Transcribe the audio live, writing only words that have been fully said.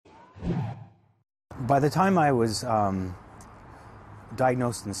By the time I was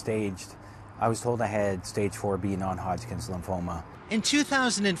diagnosed and staged, I was told I had stage 4B non-Hodgkin's lymphoma. In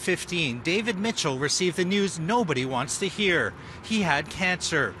 2015, David Mitchell received the news nobody wants to hear. He had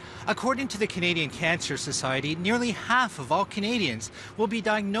cancer. According to the Canadian Cancer Society, nearly half of all Canadians will be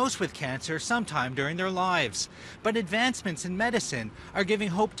diagnosed with cancer sometime during their lives. But advancements in medicine are giving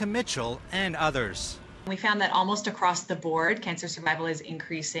hope to Mitchell and others. We found that almost across the board, cancer survival is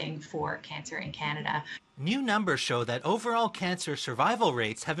increasing for cancer in Canada. New numbers show that overall cancer survival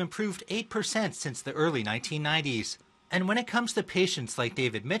rates have improved 8% since the early 1990s. And when it comes to patients like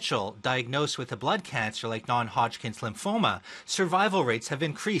David Mitchell, diagnosed with a blood cancer like non-Hodgkin's lymphoma, survival rates have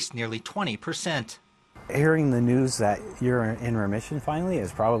increased nearly 20%. Hearing the news that you're in remission finally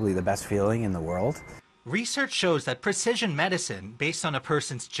is probably the best feeling in the world. Research shows that precision medicine, based on a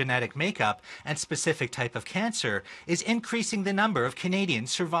person's genetic makeup and specific type of cancer, is increasing the number of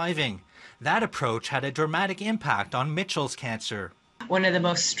Canadians surviving. That approach had a dramatic impact on Mitchell's cancer. One of the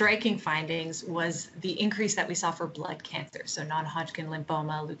most striking findings was the increase that we saw for blood cancer, so non-Hodgkin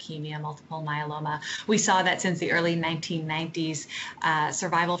lymphoma, leukemia, multiple myeloma. We saw that since the early 1990s,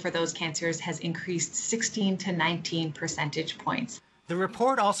 survival for those cancers has increased 16 to 19 percentage points. The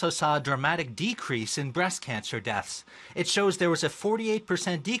report also saw a dramatic decrease in breast cancer deaths. It shows there was a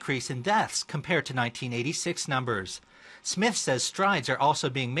 48% decrease in deaths compared to 1986 numbers. Smith says strides are also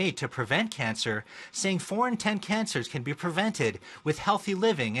being made to prevent cancer, saying 4 in 10 cancers can be prevented with healthy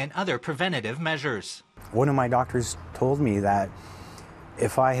living and other preventative measures. One of my doctors told me that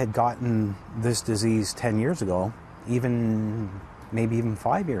if I had gotten this disease 10 years ago, maybe even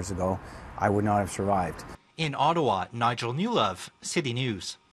 5 years ago, I would not have survived. In Ottawa, Nigel Newlove, City News.